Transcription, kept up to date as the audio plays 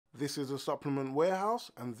This is a supplement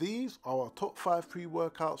warehouse, and these are our top 5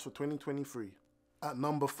 pre-workouts for 2023. At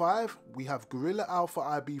number 5, we have Gorilla Alpha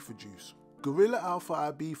IB for Juice. Gorilla Alpha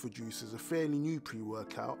IB for Juice is a fairly new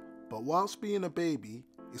pre-workout, but whilst being a baby,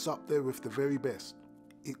 it's up there with the very best.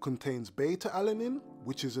 It contains beta-alanine,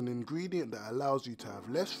 which is an ingredient that allows you to have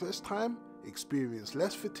less rest time, experience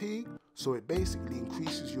less fatigue, so it basically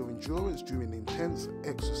increases your endurance during intense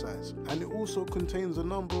exercise. And it also contains a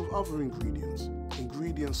number of other ingredients.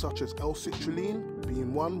 Ingredients such as L-citrulline,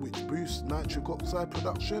 being one which boosts nitric oxide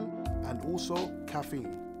production, and also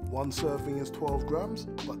caffeine. One serving is 12 grams,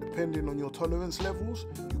 but depending on your tolerance levels,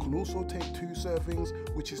 you can also take 2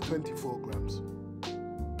 servings, which is 24 grams.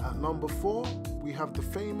 At number 4, we have the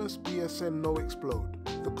famous BSN No Explode.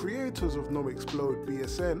 The creators of No Explode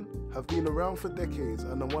BSN have been around for decades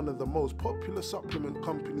and are one of the most popular supplement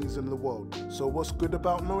companies in the world. So what's good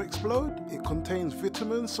about No Explode? It contains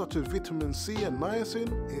vitamins such as vitamin C and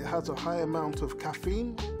niacin. It has a high amount of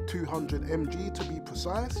caffeine, 200 mg to be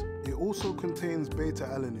precise. It also contains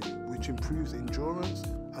beta-alanine, which improves endurance,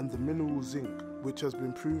 and the mineral zinc, which has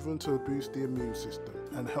been proven to boost the immune system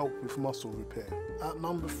and help with muscle repair. At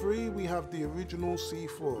number 3, we have the original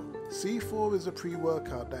C4. C4 is a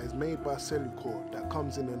pre-workout that is made by Cellucor that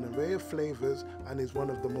comes in an array of flavors and is one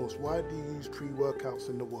of the most widely used pre-workouts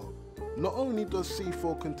in the world. Not only does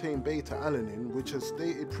C4 contain beta-alanine, which as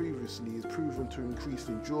stated previously is proven to increase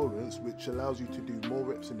endurance, which allows you to do more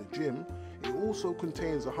reps in the gym, it also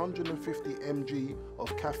contains 150 mg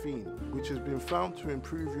of caffeine, which has been found to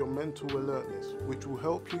improve your mental alertness, which will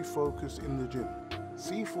help you focus in the gym.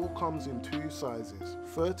 C4 comes in 2 sizes,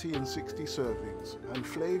 30 and 60 servings, and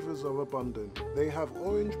flavors are abundant. They have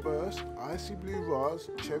Orange Burst, Icy Blue Raz,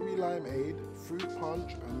 Cherry Limeade, Fruit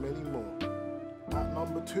Punch, and many more. At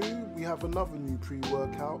number 2, we have another new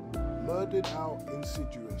pre-workout, Murdered Out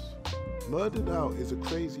Insidious. Murdered Out is a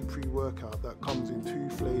crazy pre-workout that comes in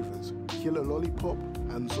 2 flavors, Killer Lollipop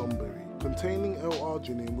and Zomberry, containing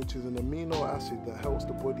L-arginine, which is an amino acid that helps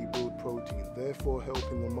the body build protein, therefore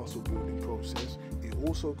helping the muscle building process. It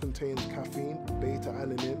also contains caffeine,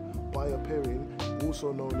 beta-alanine, bioperine,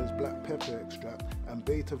 also known as black pepper extract, and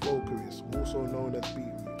beta-volcaris, also known as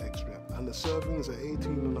beetroot extract. And the servings are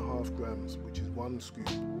 18.5 grams, which is 1 scoop.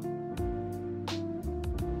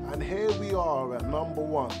 And here we are at number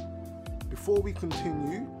 1. Before we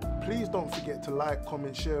continue, please don't forget to like,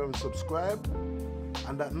 comment, share and subscribe.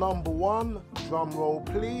 And at number 1, drum roll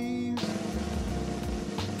please.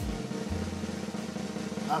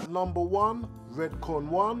 At number 1, Redcon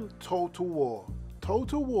 1 Total War.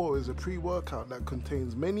 Total War is a pre-workout that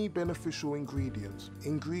contains many beneficial ingredients.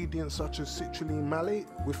 Ingredients such as citrulline malate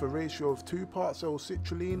with a ratio of 2 parts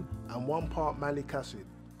L-citrulline and 1 part malic acid.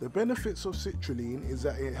 The benefits of citrulline is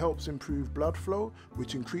that it helps improve blood flow,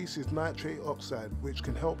 which increases nitrate oxide, which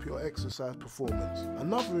can help your exercise performance.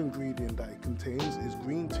 Another ingredient that it contains is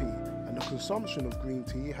green tea, and the consumption of green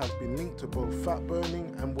tea has been linked to both fat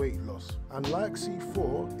burning and weight loss. And like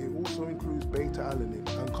C4, it also includes beta-alanine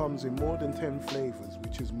and comes in more than 10 flavors,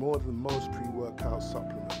 which is more than most pre-workout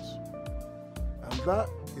supplements. And that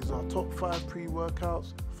is our top 5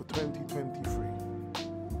 pre-workouts for 2023.